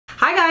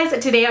Hi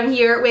guys, today I'm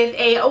here with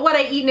a what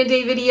I eat in a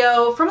day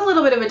video from a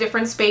little bit of a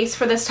different space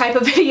for this type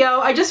of video.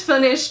 I just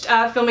finished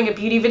filming a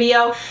beauty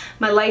video.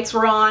 My lights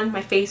were on,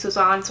 my face was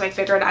on, so I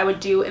figured I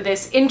would do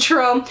this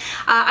intro.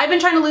 I've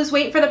been trying to lose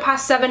weight for the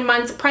past 7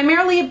 months,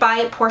 primarily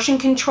by portion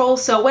control,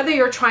 so whether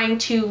you're trying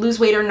to lose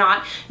weight or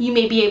not, you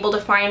may be able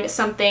to find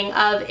something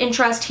of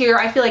interest here.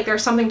 I feel like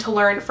there's something to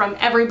learn from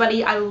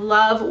everybody. I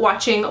love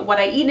watching what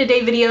I eat in a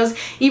day videos,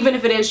 even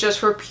if it is just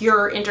for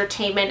pure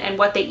entertainment, and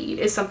what they eat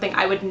is something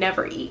I would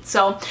never eat.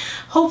 So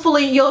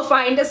hopefully you'll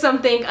find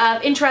something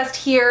of interest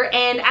here.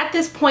 And at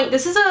this point,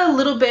 this is a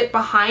little bit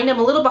behind. I'm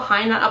a little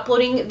behind on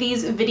uploading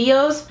these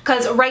videos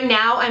because right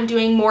now I'm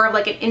doing more of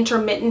like an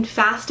intermittent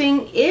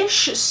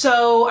fasting-ish.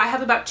 So I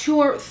have about 2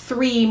 or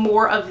 3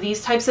 more of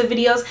these types of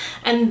videos,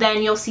 and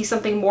then you'll see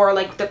something more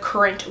like the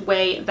current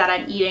way that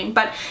I'm eating.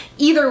 But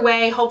either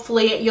way,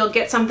 hopefully you'll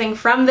get something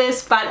from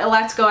this, but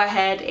let's go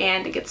ahead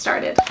and get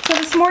started. So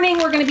this morning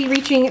we're going to be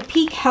reaching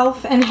peak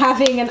health and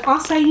having an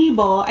acai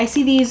bowl. I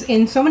see these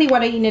in so many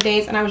what I eat in a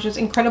days, and I was just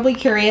incredibly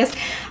curious.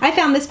 I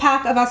found this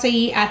pack of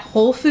acai at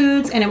Whole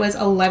Foods and it was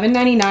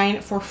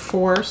 $11.99 for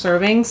 4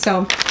 servings,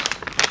 so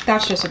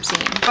that's just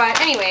obscene.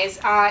 But anyways,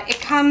 it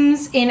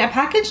comes in a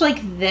package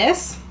like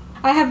this.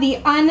 I have the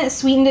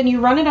unsweetened, and you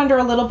run it under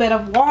a little bit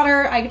of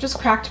water. I just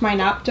cracked mine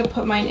up to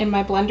put mine in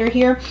my blender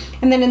here.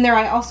 And then in there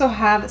I also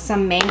have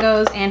some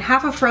mangoes and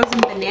half a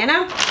frozen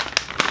banana.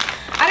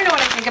 I don't know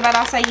what I think about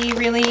acai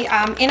really.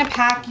 In a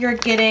pack you're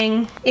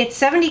getting, it's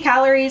 70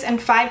 calories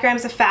and 5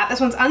 grams of fat. This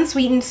one's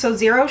unsweetened, so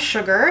 0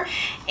 sugar,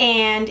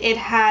 and it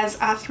has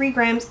 3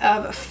 grams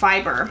of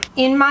fiber.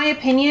 In my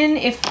opinion,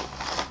 if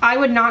I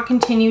would not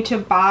continue to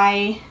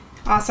buy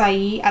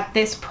acai at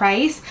this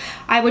price,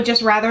 I would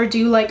just rather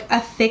do like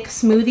a thick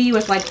smoothie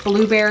with like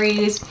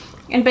blueberries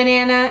and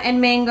banana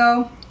and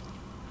mango.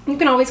 You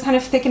can always kind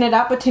of thicken it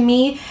up, but to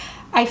me,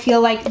 I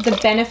feel like the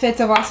benefits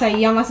of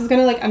acai, unless it's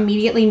gonna like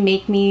immediately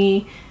make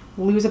me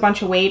lose a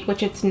bunch of weight,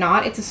 which it's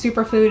not. It's a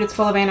superfood, it's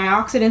full of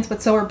antioxidants,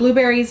 but so are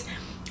blueberries,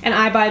 and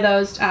I buy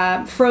those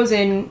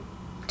frozen,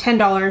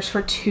 $10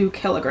 for 2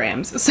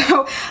 kilograms.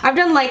 So I've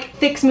done like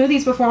thick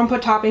smoothies before and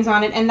put toppings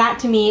on it, and that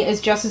to me is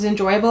just as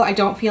enjoyable. I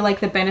don't feel like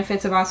the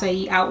benefits of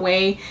acai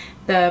outweigh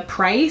the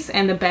price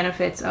and the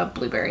benefits of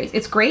blueberries.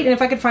 It's great, and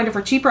if I could find it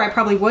for cheaper, I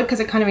probably would, because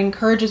it kind of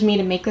encourages me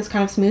to make this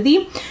kind of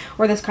smoothie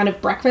or this kind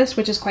of breakfast,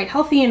 which is quite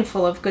healthy and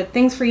full of good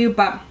things for you,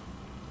 but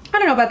I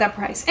don't know about that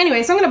price.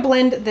 Anyway, so I'm gonna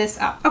blend this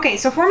up. Okay,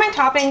 so for my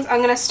toppings, I'm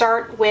gonna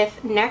start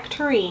with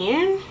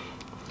nectarine.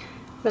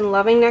 Been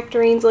loving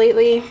nectarines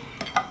lately.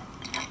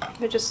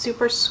 They're just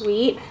super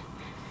sweet.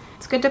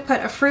 It's good to put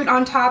a fruit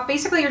on top.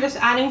 Basically, you're just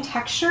adding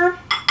texture.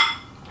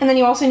 And then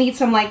you also need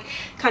some like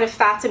kind of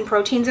fats and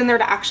proteins in there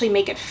to actually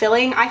make it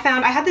filling. I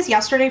had this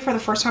yesterday for the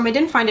first time. I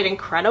didn't find it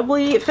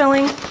incredibly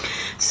filling.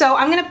 So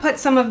I'm gonna put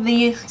some of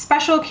the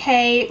Special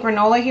K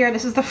granola here.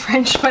 This is the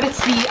French, but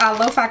it's the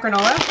low-fat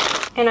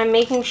granola. And I'm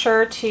making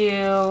sure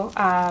to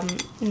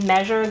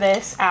measure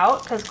this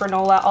out, because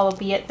granola,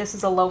 albeit this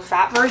is a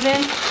low-fat version,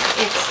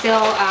 it's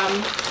still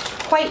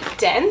quite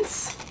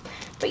dense.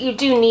 But you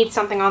do need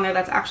something on there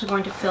that's actually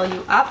going to fill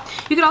you up.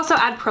 You could also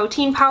add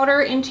protein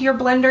powder into your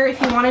blender if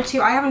you wanted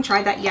to. I haven't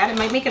tried that yet. It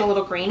might make it a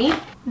little grainy.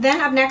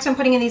 Then up next, I'm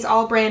putting in these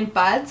all brand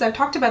buds. I've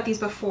talked about these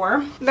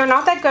before. They're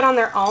not that good on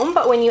their own,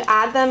 but when you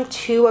add them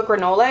to a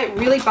granola, it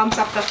really bumps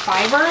up the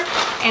fiber,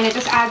 and it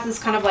just adds this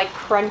kind of like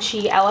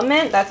crunchy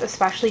element that's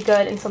especially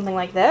good in something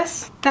like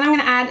this. Then I'm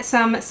gonna add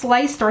some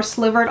sliced or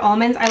slivered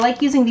almonds. I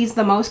like using these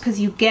the most because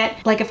you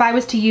get, like if I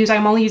was to use,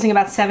 I'm only using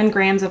about 7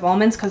 grams of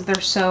almonds because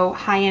they're so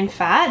high in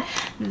fat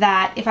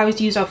that if I was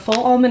to use a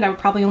full almond, I would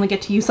probably only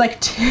get to use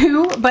like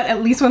 2, but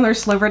at least when they're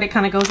slivered, it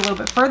kind of goes a little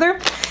bit further.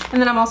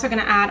 And then I'm also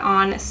gonna add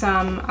on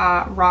some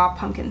raw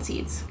pumpkin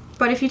seeds.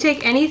 But if you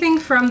take anything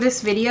from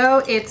this video,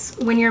 it's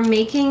when you're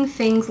making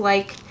things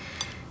like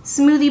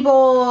smoothie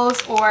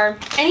bowls or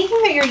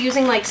anything that you're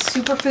using like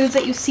superfoods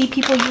that you see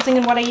people using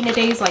in what I eat in a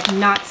days, like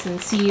nuts and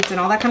seeds and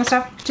all that kind of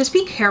stuff, just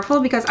be careful,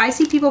 because I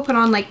see people put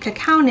on like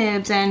cacao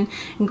nibs and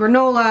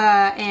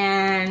granola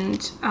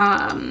and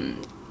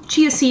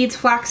chia seeds,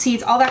 flax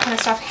seeds, all that kind of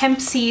stuff, hemp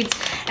seeds,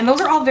 and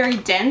those are all very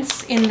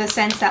dense in the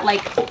sense that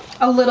like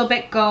a little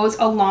bit goes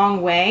a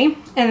long way.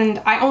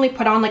 And I only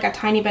put on like a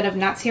tiny bit of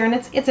nuts here, and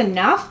it's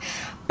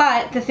enough.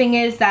 But the thing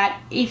is that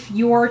if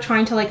you're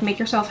trying to like make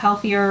yourself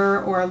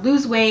healthier or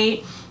lose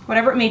weight,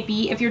 whatever it may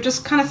be, if you're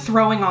just kind of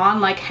throwing on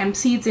like hemp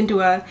seeds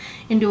into a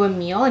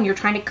meal and you're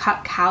trying to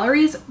cut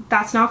calories,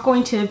 that's not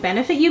going to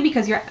benefit you,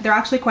 because they're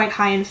actually quite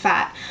high in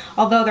fat.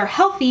 Although they're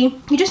healthy,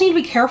 you just need to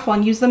be careful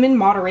and use them in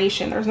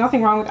moderation. There's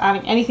nothing wrong with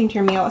adding anything to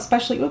your meal,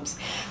 especially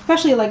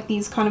like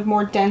these kind of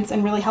more dense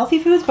and really healthy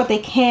foods, but they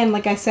can,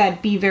 like I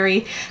said, be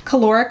very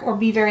caloric or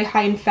be very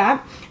high in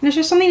fat. And it's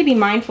just something to be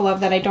mindful of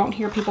that I don't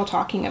hear people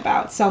talking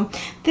about. So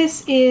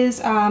this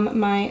is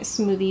my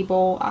smoothie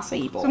bowl,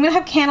 acai bowl. So I'm gonna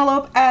have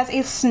cantaloupe as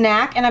a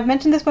snack, and I've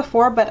mentioned this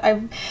before, but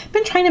I've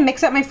been trying to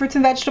mix up my fruits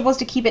and vegetables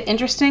to keep it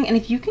interesting, and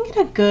if you can get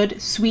a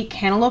good sweet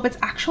cantaloupe, it's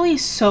actually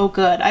so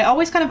good. I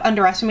always kind of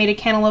underestimated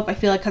cantaloupe, I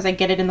feel like, because I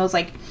get it in those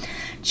like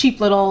cheap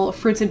little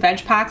fruits and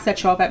veg packs that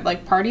show up at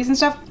like parties and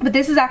stuff. But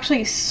this is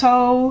actually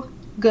so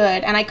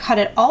good, and I cut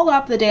it all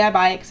up the day I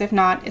buy it, because if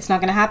not, it's not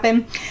gonna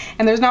happen.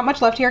 And there's not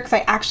much left here because I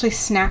actually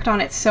snacked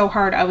on it so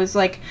hard. I was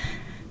like,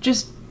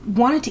 just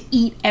wanted to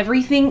eat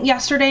everything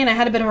yesterday, and I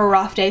had a bit of a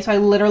rough day, so I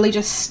literally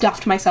just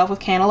stuffed myself with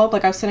cantaloupe.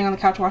 Like, I was sitting on the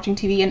couch watching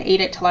TV and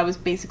ate it till I was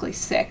basically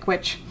sick,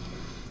 which,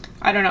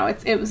 I don't know,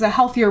 it was a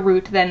healthier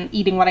route than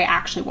eating what I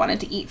actually wanted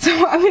to eat.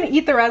 So I'm gonna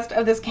eat the rest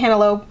of this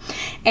cantaloupe.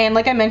 And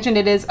like I mentioned,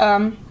 it is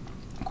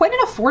quite an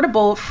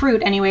affordable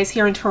fruit anyways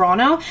here in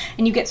Toronto,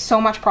 and you get so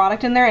much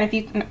product in there. And if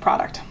you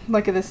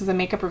look at this as a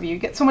makeup review, you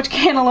get so much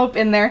cantaloupe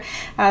in there,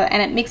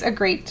 and it makes a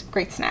great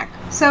snack.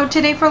 So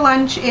today for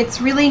lunch, it's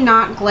really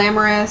not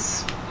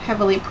glamorous,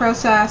 heavily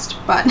processed,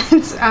 but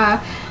it's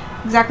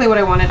exactly what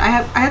I wanted. I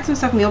had some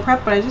stuff meal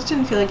prep, but I just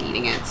didn't feel like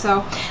eating it,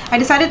 so I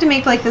decided to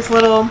make like this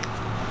little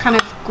kind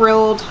of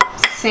grilled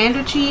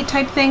sandwichy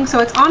type thing. So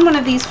it's on one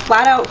of these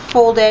flat out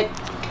folded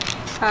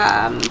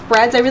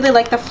breads. I really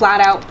like the flat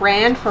out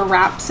brand for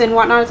wraps and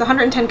whatnot. It's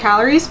 110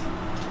 calories.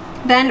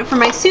 Then for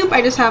my soup,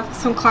 I just have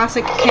some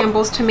classic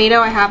Campbell's tomato.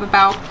 I have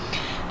about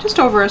just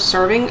over a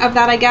serving of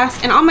that, I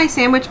guess. And on my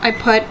sandwich, I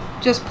put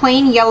just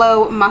plain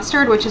yellow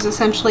mustard, which is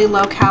essentially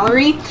low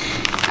calorie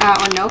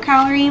or no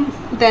calorie.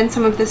 Then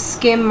some of the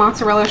skim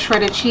mozzarella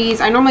shredded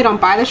cheese. I normally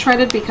don't buy the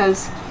shredded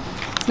because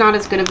it's not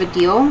as good of a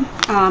deal,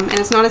 and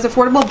it's not as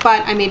affordable,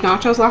 but I made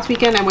nachos last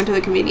weekend. I went to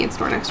the convenience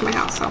store next to my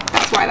house, so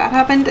that's why that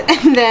happened.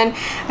 And then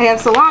I have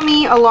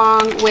salami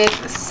along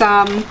with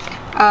some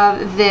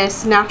of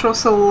this Natural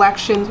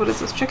Selections, what is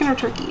this, chicken or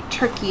turkey?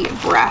 Turkey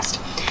breast.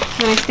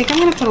 And I think I'm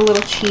gonna put a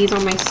little cheese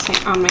on my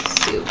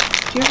soup.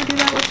 Do you ever do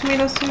that with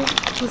tomato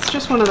soup? It's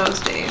just one of those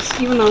days,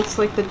 even though it's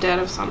like the dead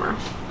of summer.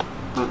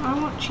 But I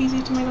want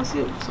cheesy tomato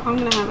soup, so I'm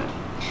gonna have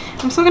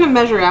it. I'm still gonna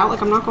measure it out,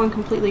 like I'm not going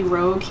completely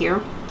rogue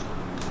here.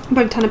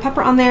 Put a ton of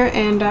pepper on there,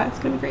 and it's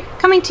gonna be great.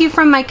 Coming to you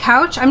from my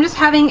couch, I'm just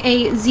having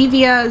a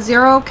Zevia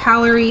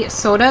 0-calorie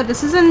soda.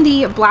 This is in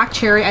the black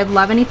cherry. I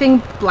love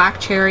anything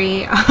black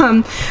cherry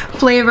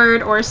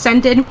flavored or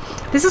scented.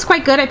 This is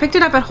quite good. I picked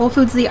it up at Whole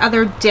Foods the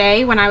other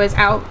day when I was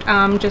out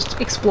just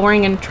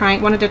exploring and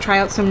wanted to try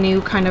out some new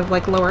kind of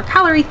like lower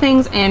calorie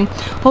things, and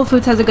Whole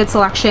Foods has a good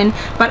selection,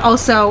 but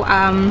also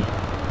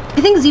I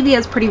think Zevia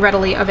is pretty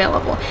readily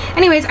available.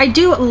 Anyways, I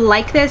do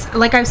like this.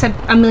 Like I've said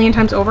a million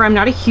times over, I'm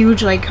not a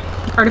huge like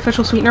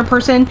artificial sweetener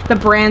person. The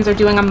brands are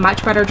doing a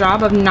much better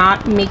job of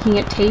not making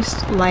it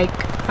taste like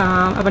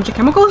a bunch of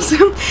chemicals.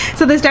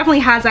 So this definitely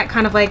has that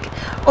kind of like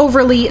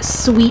overly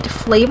sweet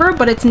flavor,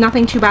 but it's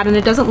nothing too bad, and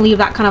it doesn't leave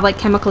that kind of like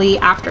chemically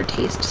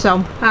aftertaste.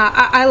 So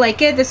I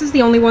like it. This is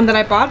the only one that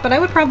I bought, but I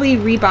would probably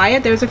rebuy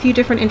it. There's a few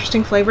different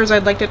interesting flavors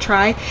I'd like to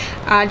try.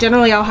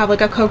 Generally I'll have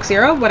like a Coke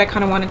Zero, but I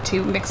kind of wanted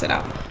to mix it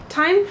up.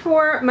 Time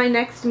for my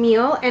next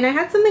meal, and I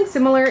had something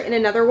similar in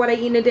another What I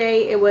Eat in a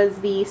Day. It was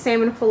the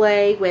salmon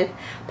fillet with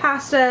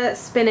pasta,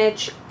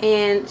 spinach,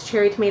 and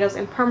cherry tomatoes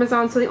and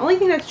Parmesan. So the only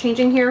thing that's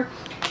changing here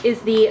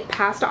is the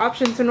pasta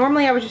option. So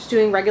normally I was just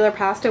doing regular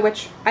pasta,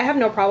 which I have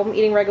no problem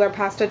eating regular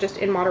pasta, just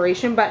in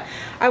moderation, but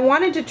I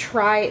wanted to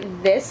try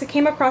this. I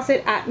came across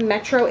it at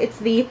Metro. It's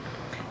the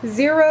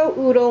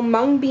Zeroodle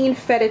mung bean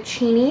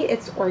fettuccine.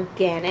 It's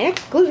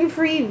organic,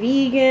 gluten-free,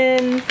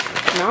 vegan,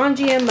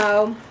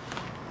 non-GMO.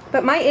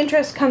 But my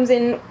interest comes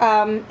in,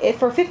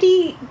 for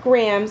 50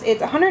 grams,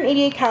 it's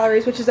 188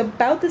 calories, which is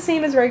about the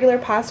same as regular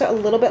pasta, a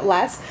little bit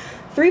less.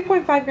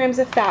 3.5 grams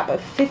of fat,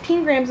 but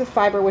 15 grams of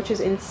fiber, which is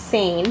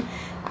insane.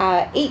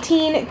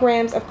 18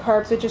 grams of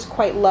carbs, which is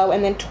quite low,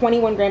 and then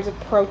 21 grams of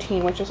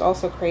protein, which is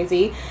also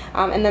crazy.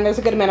 And then there's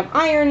a good amount of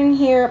iron in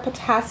here,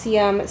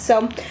 potassium.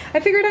 So I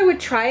figured I would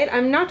try it.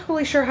 I'm not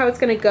totally sure how it's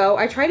going to go.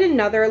 I tried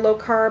another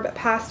low-carb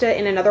pasta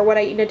in another What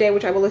I Eat in a Day,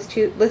 which I will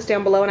list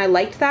down below, and I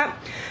liked that.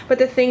 But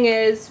the thing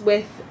is,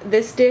 with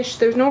this dish,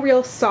 there's no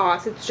real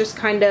sauce. It's just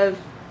kind of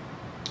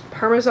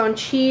Parmesan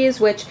cheese,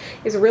 which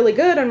is really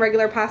good on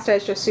regular pasta.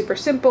 It's just super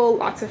simple,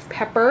 lots of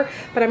pepper,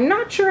 but I'm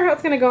not sure how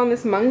it's gonna go on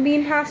this mung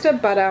bean pasta,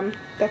 but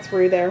that's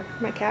Rue there,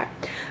 my cat.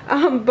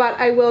 But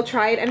I will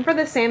try it. And for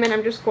the salmon,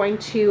 I'm just going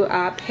to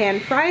pan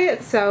fry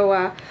it, so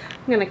I'm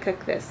gonna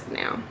cook this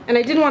now. And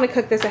I didn't want to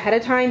cook this ahead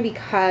of time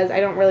because I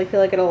don't really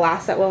feel like it'll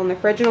last that well in the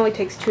fridge. It only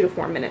takes 2 to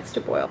 4 minutes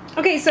to boil.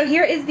 Okay, so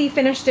here is the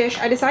finished dish.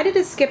 I decided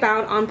to skip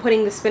out on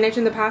putting the spinach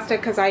in the pasta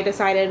because I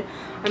decided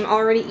I'm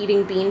already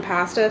eating bean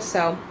pasta,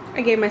 so I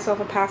gave myself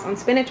a pass on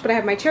spinach, but I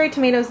have my cherry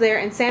tomatoes there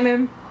and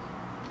salmon,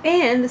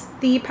 and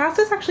the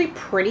pasta is actually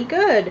pretty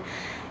good.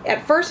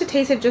 At first it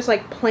tasted just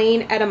like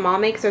plain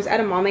edamame, because there's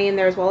edamame in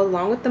there as well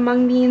along with the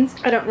mung beans.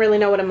 I don't really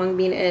know what a mung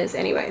bean is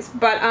anyways,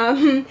 but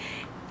I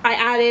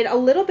added a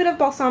little bit of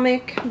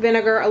balsamic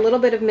vinegar, a little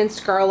bit of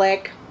minced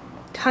garlic,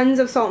 tons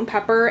of salt and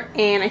pepper,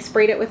 and I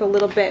sprayed it with a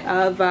little bit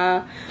of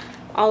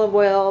olive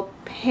oil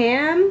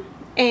pan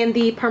and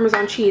the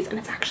Parmesan cheese, and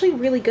it's actually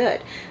really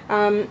good.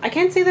 I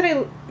can't say that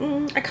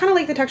I kind of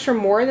like the texture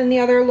more than the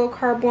other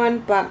low-carb one,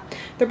 but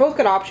they're both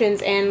good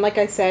options, and like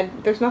I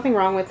said, there's nothing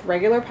wrong with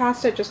regular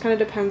pasta. It just kind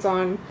of depends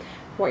on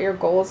what your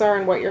goals are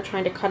and what you're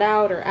trying to cut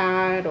out or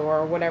add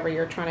or whatever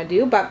you're trying to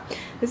do. But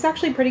this is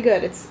actually pretty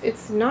good.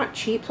 It's not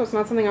cheap, so it's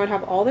not something I would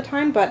have all the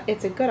time, but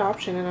it's a good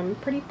option and I'm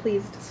pretty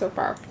pleased so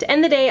far. To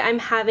end the day, I'm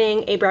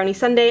having a brownie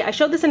sundae. I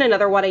showed this in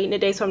another What I Eat in a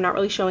Day, so I'm not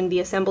really showing the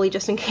assembly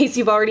just in case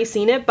you've already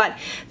seen it, but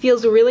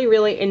feels really,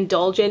 really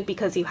indulgent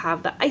because you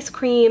have the ice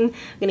cream.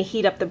 I'm gonna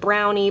heat up the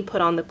brownie,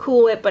 put on the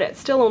Cool Whip, but it's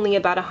still only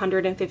about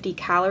 150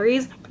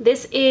 calories.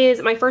 This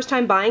is my first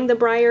time buying the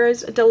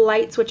Breyers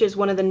Delights, which is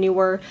one of the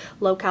newer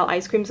low-cal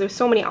ice creams. There's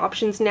so many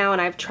options now,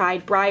 and I've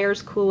tried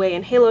Breyers, Cool Whip,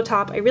 and Halo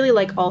Top. I really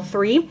like all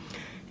three,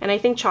 and I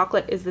think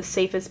chocolate is the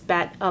safest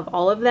bet of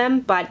all of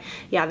them. But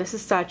yeah, this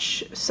is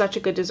such a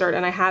good dessert,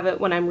 and I have it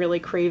when I'm really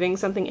craving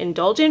something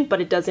indulgent, but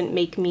it doesn't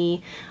make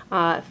me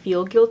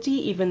feel guilty,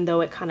 even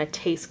though it kind of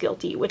tastes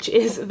guilty, which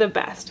is the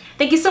best.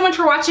 Thank you so much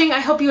for watching.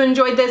 I hope you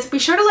enjoyed this. Be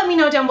sure to let me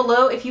know down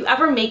below if you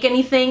ever make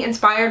anything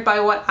inspired by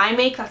what I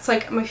make. That's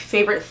like my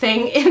favorite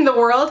thing in the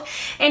world.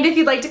 And if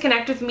you'd like to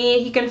connect with me,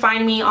 you can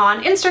find me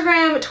on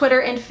Instagram,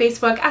 Twitter, and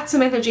Facebook at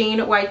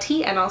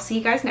SamanthaJaneYT, and I'll see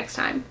you guys next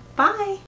time. Bye!